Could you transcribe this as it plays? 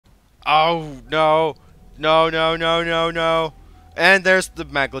Oh, no. No, no, no, no, no. And there's the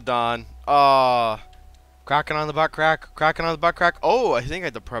megalodon. Ah. Cracking on the butt crack. Cracking on the butt crack. Oh, I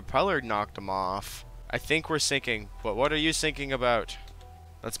think the propeller knocked him off. I think we're sinking. But what are you sinking about?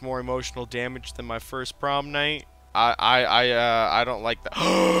 That's more emotional damage than my first prom night. I don't like that.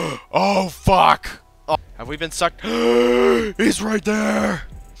 Oh, fuck. Oh, have we been sucked? He's right there.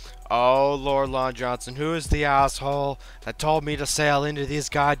 Oh, Lord Lon Johnson, who is the asshole that told me to sail into these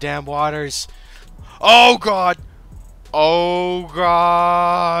goddamn waters? Oh, God. Oh,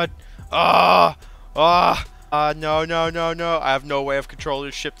 God. No, no, no, no. I have no way of controlling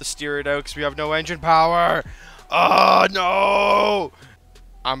the ship to steer it out because we have no engine power. No.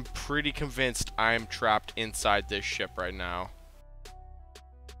 I'm pretty convinced I am trapped inside this ship right now.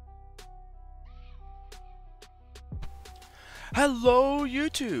 Hello,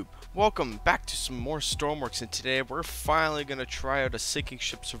 YouTube. Welcome back to some more Stormworks, and today we're finally going to try out a sinking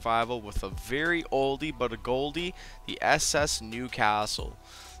ship survival with a very oldie but a goldie, the SS NewCastle.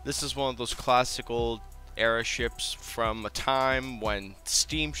 This is one of those classic old era ships from a time when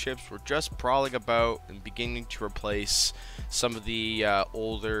steamships were just prowling about and beginning to replace some of the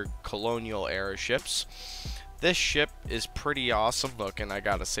older colonial era ships. This ship is pretty awesome looking, I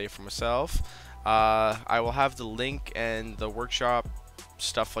gotta say for myself. I will have the link and the workshop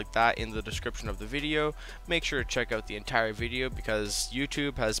stuff like that in the description of the video. Make sure to check out the entire video because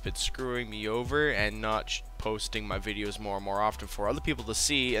YouTube has been screwing me over and not posting my videos more and more often for other people to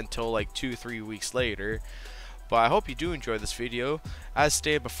see until like 2-3 weeks later. But I hope you do enjoy this video. As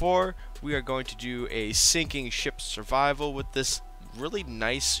stated before, we are going to do a sinking ship survival with this really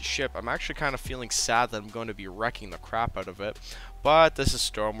nice ship. I'm actually kind of feeling sad that I'm going to be wrecking the crap out of it, but this is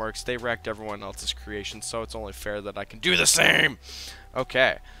Stormworks. They wrecked everyone else's creation, so it's only fair that I can do the same.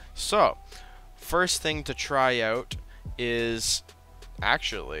 Okay, so first thing to try out is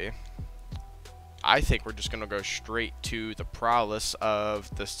actually, I think we're just gonna go straight to the prowess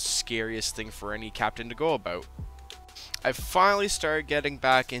of the scariest thing for any captain to go about. I finally started getting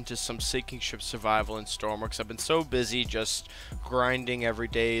back into some sinking ship survival in Stormworks. I've been so busy just grinding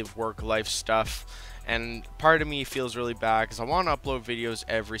everyday work-life stuff, and part of me feels really bad because I want to upload videos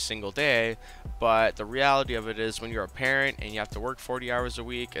every single day, but the reality of it is when you're a parent and you have to work 40 hours a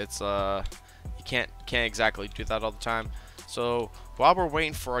week, it's you can't exactly do that all the time. So while we're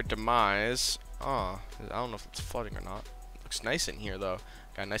waiting for our demise, I don't know if it's flooding or not. Looks nice in here though.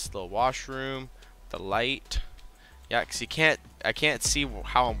 Got a nice little washroom, the light. Yeah, because I can't see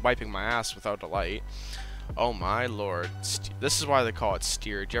how I'm wiping my ass without a light. Oh my lord. This is why they call it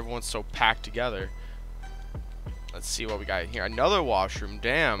steerage. Everyone's so packed together. Let's see what we got in here. Another washroom.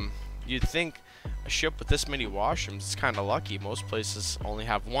 Damn. You'd think a ship with this many washrooms is kind of lucky. Most places only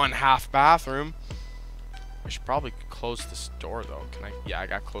have one half bathroom. I should probably close this door though. Can I? Yeah, I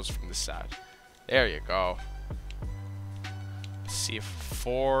got closed from this side. There you go. Let's see if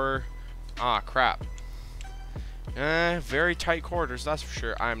 4. Ah, crap. Very tight quarters, that's for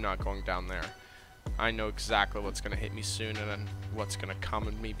sure. I'm not going down there. I know exactly what's gonna hit me soon, and then what's gonna come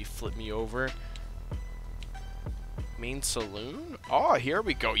and maybe flip me over. Main saloon? Oh, here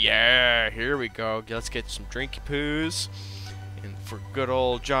we go. Yeah, here we go. Let's get some drinky poos. And for good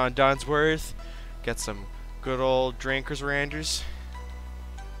old John Dunsworth, get some good old drinkers randers.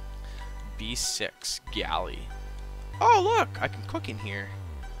 B6 galley. Oh, look, I can cook in here.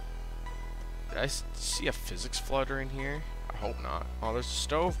 Did I see a physics flutter in here? I hope not. Oh, there's a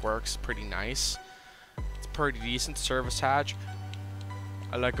stove works. Pretty nice. It's pretty decent. Service hatch.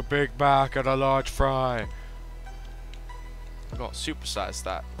 I like a Big Mac and a large fry. I'm going to supersize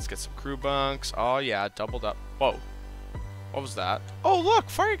that. Let's get some crew bunks. Oh, yeah. Doubled up. Whoa. What was that? Oh, look.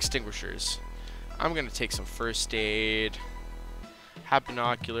 Fire extinguishers. I'm going to take some first aid. Have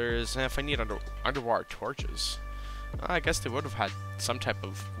binoculars. And if I need underwater torches. I guess they would have had some type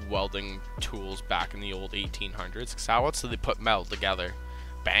of welding tools back in the old 1800s. Because how else did they put metal together?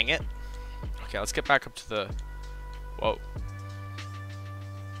 Bang it? Okay, let's get back up to the... Whoa.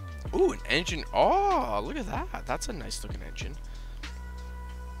 Ooh, an engine. Oh, look at that. That's a nice looking engine.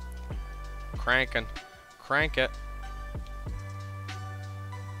 Cranking. Crank it.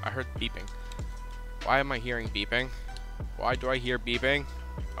 I heard beeping. Why am I hearing beeping? Why do I hear beeping?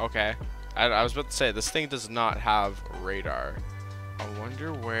 Okay. I was about to say, this thing does not have radar. I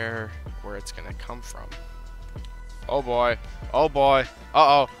wonder where it's gonna come from. Oh boy. Oh boy.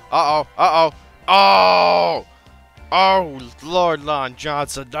 Uh-oh. Uh-oh. Uh-oh. Oh! Oh, Lord Lon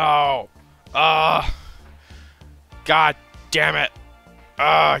Johnson, no! God damn it!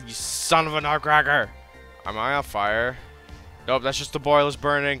 You son of a nutcracker! Am I on fire? Nope, that's just the boilers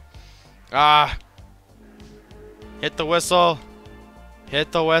burning. Hit the whistle.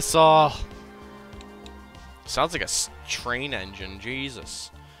 Hit the whistle. Sounds like a train engine.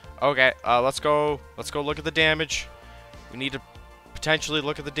 Jesus. Okay, let's go look at the damage. We need to potentially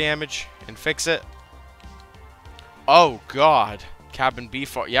look at the damage and fix it. Oh god. Cabin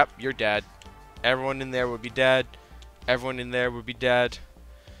B4. Yep, you're dead. Everyone in there would be dead. Everyone in there would be dead.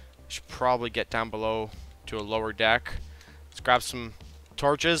 Should probably get down below to a lower deck. Let's grab some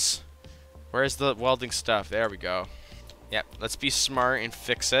torches. Where's the welding stuff? There we go. Yep, let's be smart and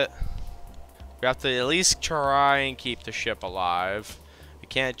fix it. We have to at least try and keep the ship alive. We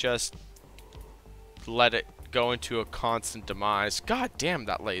can't just let it go into a constant demise. God damn,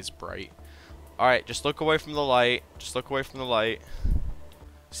 that light is bright. Alright, just look away from the light. Just look away from the light.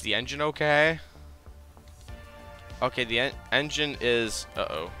 Is the engine okay? Okay, the engine is...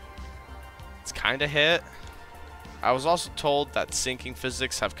 Uh-oh. It's kind of hit. I was also told that sinking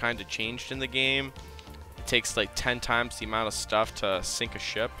physics have kind of changed in the game. It takes like 10 times the amount of stuff to sink a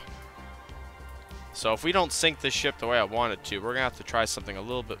ship. So if we don't sink this ship the way I want it to, we're going to have to try something a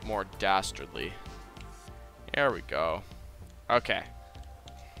little bit more dastardly. There we go. Okay.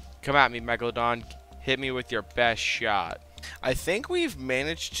 Come at me, Megalodon. Hit me with your best shot. I think we've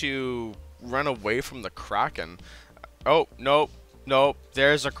managed to run away from the kraken. Oh, nope. Nope.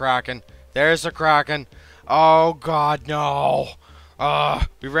 There's a kraken. There's a kraken. Oh, God, no.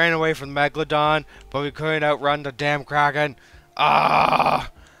 We ran away from the megalodon, but we couldn't outrun the damn kraken. Oh,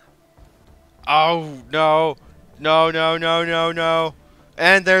 no. No, no, no, no, no.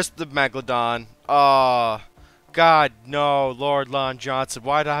 And there's the megalodon. Oh, God, no. Lord Lon Johnson.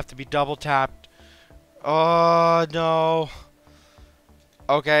 Why'd I have to be double tapped? Oh, no.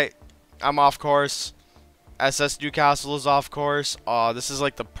 Okay. I'm off course. SS NewCastle is off course. Oh, this is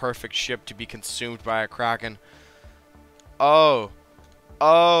like the perfect ship to be consumed by a kraken. Oh.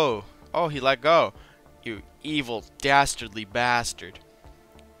 Oh. Oh, he let go. You evil, dastardly bastard.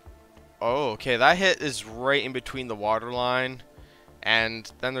 Oh, okay. That hit is right in between the waterline.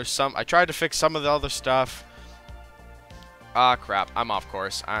 And then there's some... I tried to fix some of the other stuff. Ah, crap. I'm off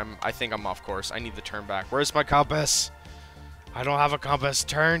course. I think I'm off course. I need to turn back. Where's my compass? I don't have a compass.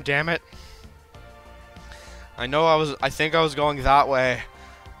 Turn, damn it. I think I was going that way.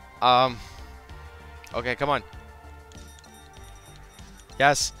 Okay, come on.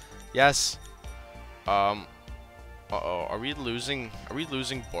 Yes. Yes. Uh-oh. Are we losing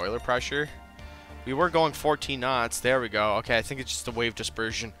boiler pressure? We were going 14 knots. There we go. Okay, I think it's just the wave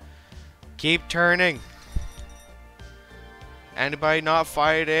dispersion. Keep turning. Anybody not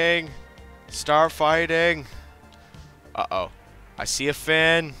fighting? Start fighting. Uh-oh. I see a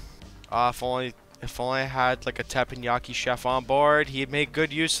fin. If only I had like a teppanyaki chef on board, he'd make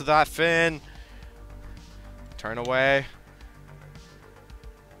good use of that fin. Turn away.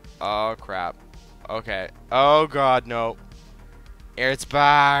 Oh crap. Okay. Oh god, no. It's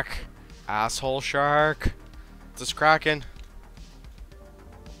back. Asshole shark. This kraken.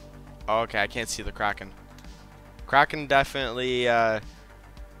 Okay, I can't see the kraken. Kraken definitely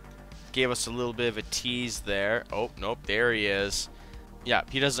gave us a little bit of a tease there. Oh, nope, there he is. Yeah,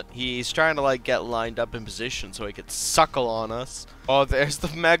 he's trying to like get lined up in position so he could suckle on us. Oh, there's the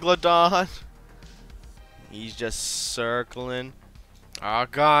megalodon. He's just circling. Oh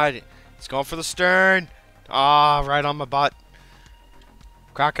god, he's going for the stern. Ah, right on my butt.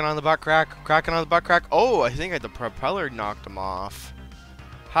 Kraken on the butt crack. Kraken on the butt crack. Oh, I think the propeller knocked him off.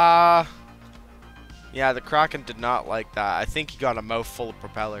 Ha. Yeah, the kraken did not like that. I think he got a mouthful of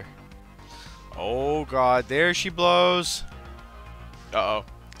propeller. Oh god, there she blows. Uh-oh.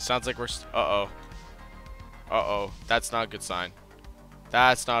 Sounds like we're... Uh-oh. Uh-oh. That's not a good sign.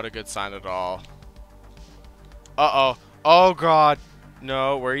 That's not a good sign at all. Uh-oh. Oh, God.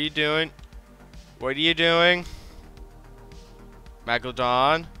 No, what are you doing? What are you doing?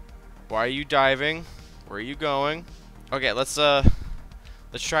 Megalodon. Why are you diving? Where are you going? Okay, let's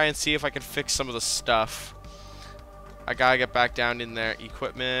try and see if I can fix some of the stuff. I gotta get back down in there.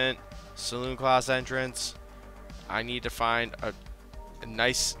 Equipment. Saloon class entrance. I need to find a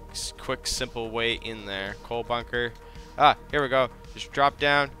nice, quick, simple way in there. Coal bunker. Ah, here we go. Just drop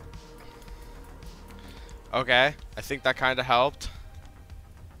down. Okay, I think that kind of helped.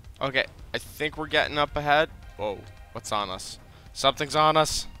 Okay, I think we're getting up ahead. Whoa, what's on us? Something's on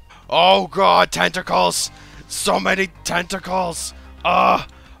us. Oh god, tentacles! So many tentacles!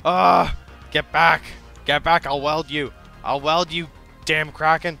 Get back! Get back, I'll weld you! I'll weld you, damn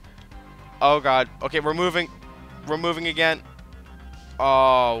kraken! Oh god, okay, we're moving. We're moving again.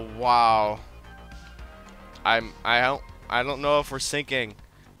 Oh wow. I don't know if we're sinking.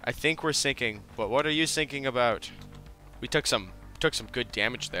 I think we're sinking, but what are you sinking about? We took some good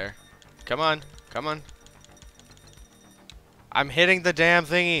damage there. Come on, come on. I'm hitting the damn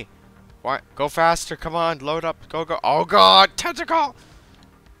thingy. Why? Go faster. Come on. Load up. Go, go. Oh, God. Tentacle.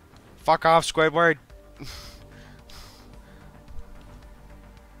 Fuck off, Squidward.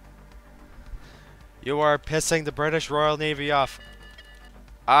 You are pissing the British Royal Navy off.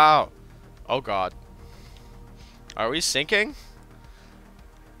 Ow. Oh, God. Are we sinking?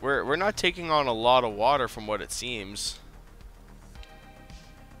 We're not taking on a lot of water from what it seems.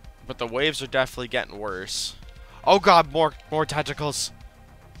 But the waves are definitely getting worse. Oh, God. More tentacles.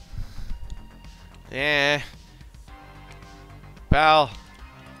 Yeah. Bell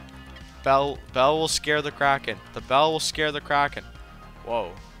will scare the kraken. The bell will scare the kraken.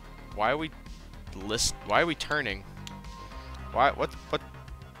 Whoa. Why are we turning? What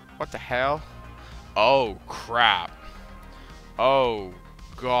the hell? Oh, crap. Oh,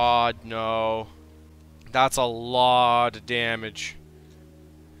 God, no. That's a lot of damage.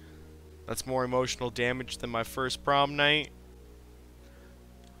 That's more emotional damage than my first prom night.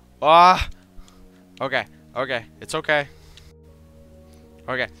 Ah. Okay. It's okay.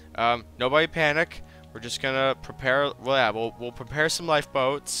 Okay. Nobody panic. We're just gonna prepare. Well, yeah, we'll prepare some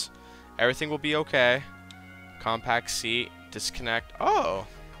lifeboats. Everything will be okay. Compact seat. Disconnect. Oh.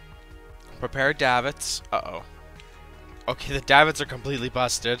 Prepare davits. Uh-oh. Okay, the davits are completely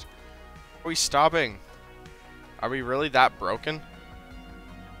busted. Are we stopping? Are we really that broken?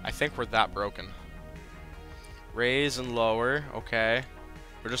 I think we're that broken. Raise and lower. Okay.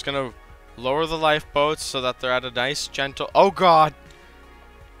 We're just gonna lower the lifeboats so that they're at a nice, gentle... Oh, God!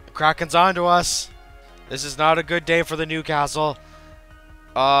 The Kraken's onto us! This is not a good day for the Newcastle.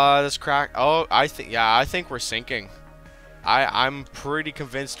 This crack... Oh, I think we're sinking. I'm pretty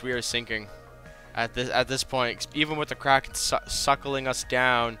convinced we are sinking. At this point. Even with the Kraken suckling us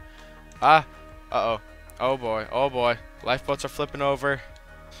down. Uh-oh. Oh, boy. Oh, boy. Lifeboats are flipping over.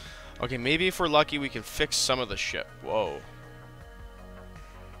 Okay, maybe if we're lucky, we can fix some of the ship. Whoa.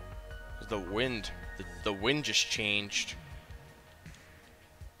 The wind. The wind just changed.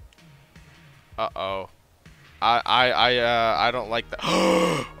 Uh-oh. I don't like that.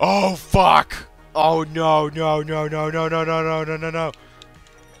 Oh, fuck! Oh, no.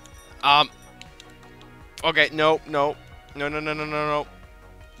 Okay, no.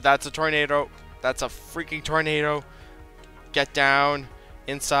 That's a tornado. That's a freaking tornado. Get down.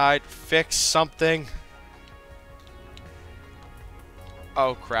 Inside. Fix something.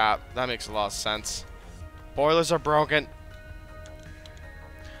 Oh, crap. That makes a lot of sense. Boilers are broken.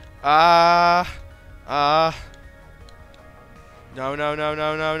 No.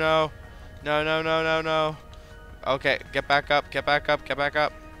 Okay, get back up.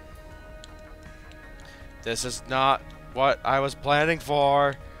 This is not what I was planning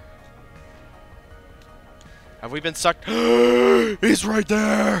for. Have we been sucked? He's right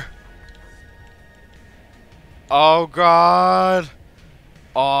there! Oh, God!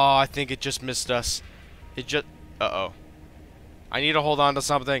 Oh, I think it just missed us. It just... Uh-oh. I need to hold on to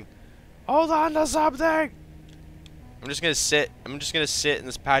something. Hold on to something! I'm just gonna sit in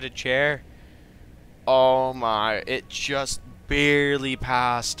this padded chair. Oh, my. It just barely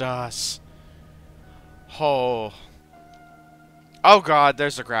passed us. Oh. Oh, God.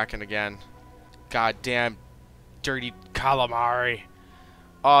 There's the Kraken again. God damn. Dirty calamari.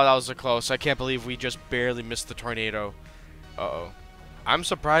 Oh, that was a close. I can't believe we just barely missed the tornado. Uh-oh. I'm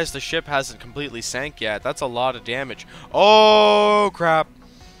surprised the ship hasn't completely sank yet. That's a lot of damage. Oh, crap.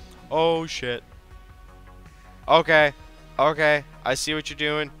 Oh, shit. Okay. I see what you're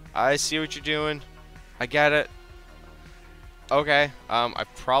doing. I get it. Okay. I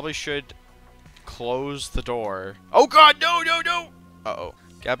probably should close the door. Oh, God. No. Uh-oh.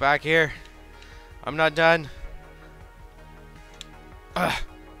 Get back here. I'm not done.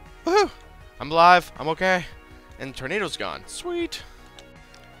 Woohoo! I'm alive. I'm okay. And the tornado's gone. Sweet.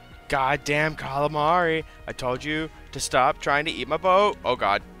 Goddamn calamari. I told you to stop trying to eat my boat. Oh,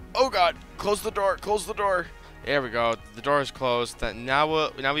 God. Close the door. There we go. The door is closed.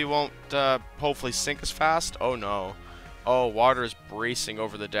 Now we won't hopefully sink as fast. Oh, no. Oh, water is bracing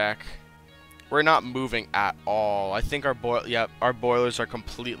over the deck. We're not moving at all. I think our boilers are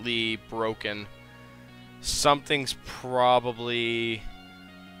completely broken. Something's probably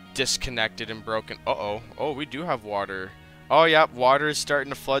disconnected and broken. Uh-oh. Oh, we do have water. Oh, yeah. Water is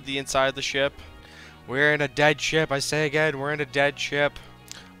starting to flood the inside of the ship. We're in a dead ship. I say again, we're in a dead ship.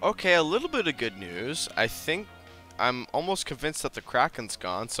 Okay, a little bit of good news. I'm almost convinced that the Kraken's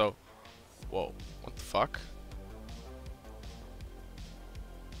gone, so... Whoa. What the fuck?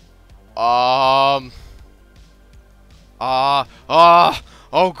 Oh, God.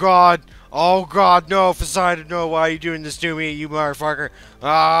 Oh, God, no, Poseidon, no, why are you doing this to me, you motherfucker?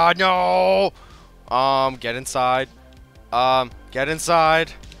 No! Get inside. Get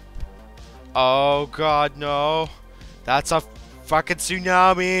inside. Oh god, no. That's a fucking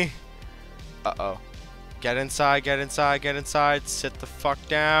tsunami. Uh-oh. Get inside, get inside, get inside. Sit the fuck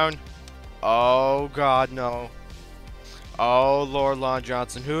down. Oh god, no. Oh Lord Lon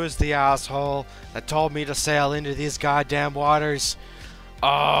Johnson, who is the asshole that told me to sail into these goddamn waters?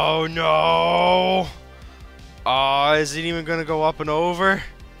 Oh no. Oh, is it even gonna go up and over?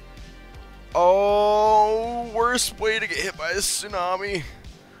 Oh, worst way to get hit by a tsunami.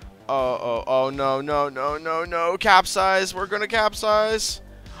 Oh, no, no, no, no, no. Capsize. We're gonna capsize.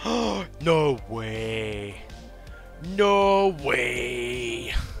 No way. No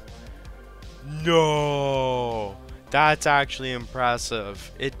way. No. That's actually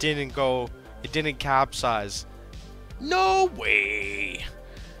impressive. It didn't capsize. No way.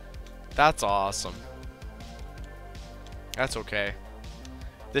 That's awesome. That's okay.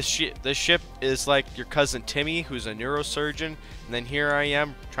 This ship is like your cousin Timmy, who's a neurosurgeon, and then here I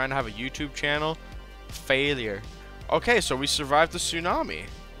am trying to have a YouTube channel. Failure. Okay, so we survived the tsunami.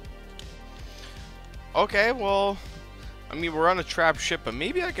 Okay, well, I mean, we're on a trapped ship, but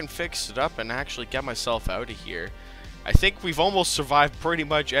maybe I can fix it up and actually get myself out of here. I think we've almost survived pretty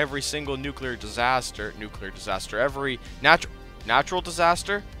much every single nuclear disaster, every natural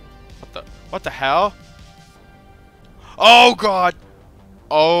disaster. What the hell? Oh god.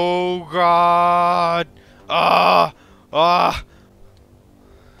 Oh god. Oh,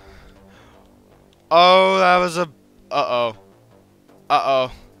 that was a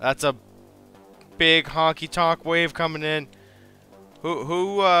that's a big honky tonk wave coming in.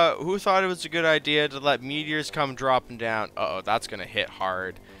 Who thought it was a good idea to let meteors come dropping down? Uh-oh, that's gonna hit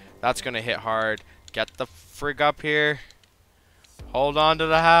hard. That's gonna hit hard. Get the frig up here. Hold on to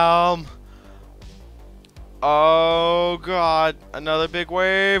the helm. Oh god, another big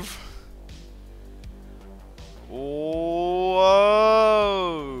wave. Whoa.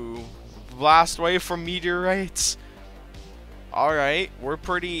 Blast wave from meteorites. Alright, we're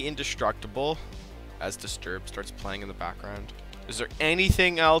pretty indestructible. As Disturbed starts playing in the background. Is there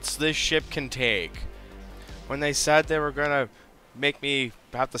anything else this ship can take? When they said they were gonna make me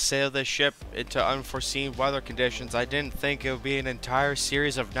have to sail this ship into unforeseen weather conditions, I didn't think it would be an entire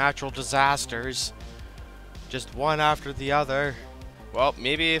series of natural disasters. Just one after the other. Well,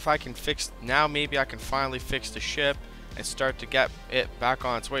 maybe if I can maybe I can finally fix the ship and start to get it back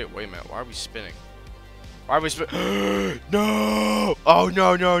on its way. Wait a minute, why are we spinning? Why are we spinning? No! Oh,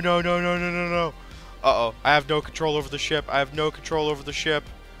 no, no, no, no, no, no, no, no. Uh-oh, I have no control over the ship. I have no control over the ship.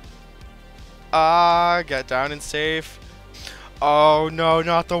 Get down and safe. Oh, no,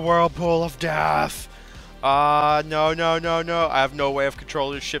 not the whirlpool of death. No, no, no, no. I have no way of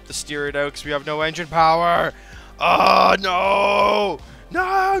controlling the ship to steer it out because we have no engine power. Oh, no.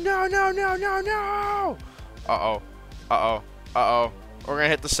 No, no, no, no, no, no. Uh-oh. Uh-oh. Uh-oh. We're going to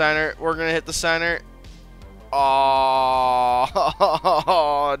hit the center. We're going to hit the center. Oh,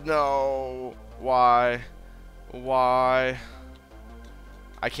 no. Why? Why?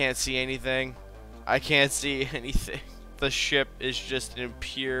 I can't see anything. I can't see anything. The ship is just in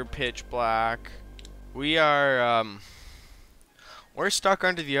pure pitch black. We are, we're stuck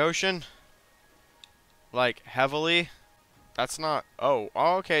under the ocean. Like, heavily. That's not, oh,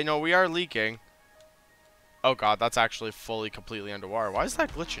 okay, no, we are leaking. Oh god, that's actually completely underwater. Why is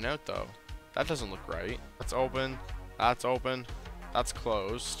that glitching out, though? That doesn't look right. That's open. That's open. That's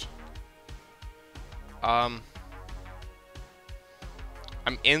closed. I'm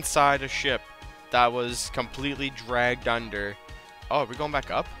inside a ship that was completely dragged under. Oh, are we going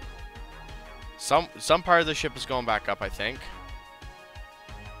back up? Some part of the ship is going back up, I think.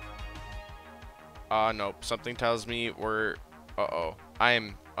 Nope. Something tells me we're... Uh-oh.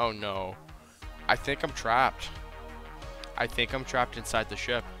 Oh, no. I think I'm trapped. I think I'm trapped inside the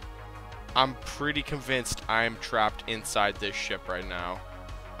ship. I'm pretty convinced I'm trapped inside this ship right now.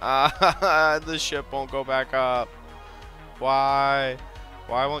 The ship won't go back up. Why?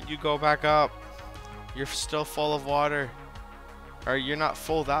 Why won't you go back up? You're still full of water. Or you're not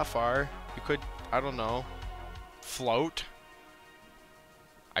full that far. You could, I don't know, float.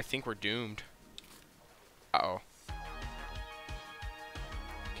 I think we're doomed. Uh-oh.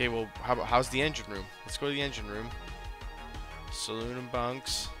 Okay, well, how's the engine room? Let's go to the engine room. Saloon and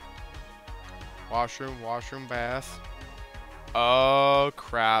bunks. Washroom, bath. Oh,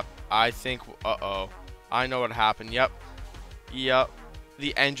 crap. I think, uh-oh. I know what happened. Yep. Yep.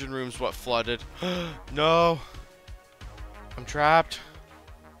 The engine room's what flooded. No. I'm trapped.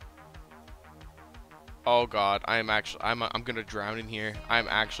 Oh god, I'm gonna drown in here. I'm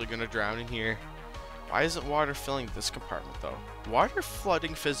actually gonna drown in here. Why isn't water filling this compartment though? Water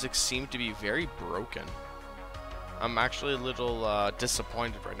flooding physics seem to be very broken. I'm actually a little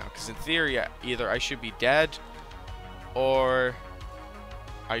disappointed right now, because in theory, either I should be dead or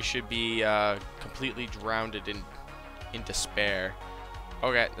I should be completely drowned in despair.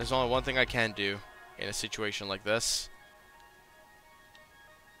 Okay, there's only one thing I can do in a situation like this.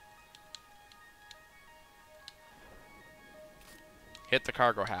 Hit the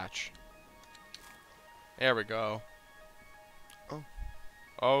cargo hatch. There we go.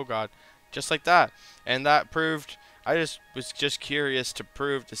 Oh god. Just like that. And that proved, I was just curious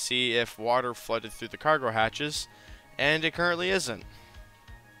to see if water flooded through the cargo hatches, and it currently isn't.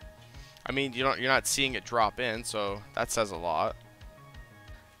 I mean, you're not seeing it drop in, so that says a lot.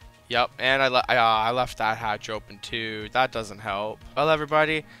 Yep, and I left that hatch open too. That doesn't help. Well,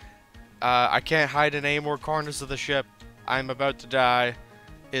 everybody, I can't hide in any more corners of the ship. I'm about to die.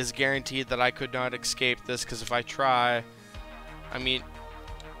 It is guaranteed that I could not escape this, because if I try, I mean,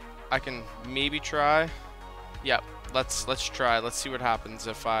 I can maybe try. Yep, let's try. Let's see what happens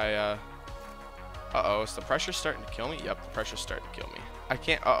if I uh-oh, is the pressure starting to kill me? Yep, the pressure's starting to kill me. I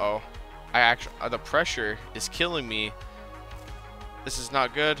can't, uh-oh. I actually, the pressure is killing me. This is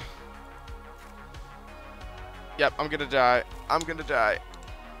not good. Yep, I'm gonna die. I'm gonna die.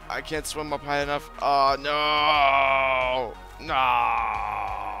 I can't swim up high enough. Oh, no!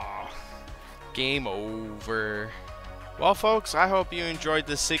 No! Game over. Well, folks, I hope you enjoyed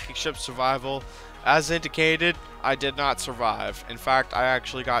this sinking ship survival. As indicated, I did not survive. In fact, I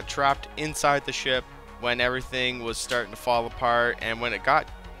actually got trapped inside the ship when everything was starting to fall apart, and when it got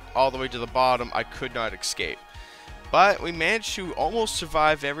all the way to the bottom, I could not escape. But we managed to almost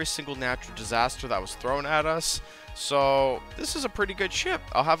survive every single natural disaster that was thrown at us. So this is a pretty good ship.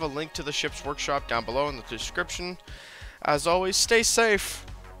 I'll have a link to the ship's workshop down below in the description. As always, stay safe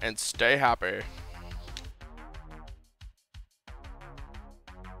and stay happy.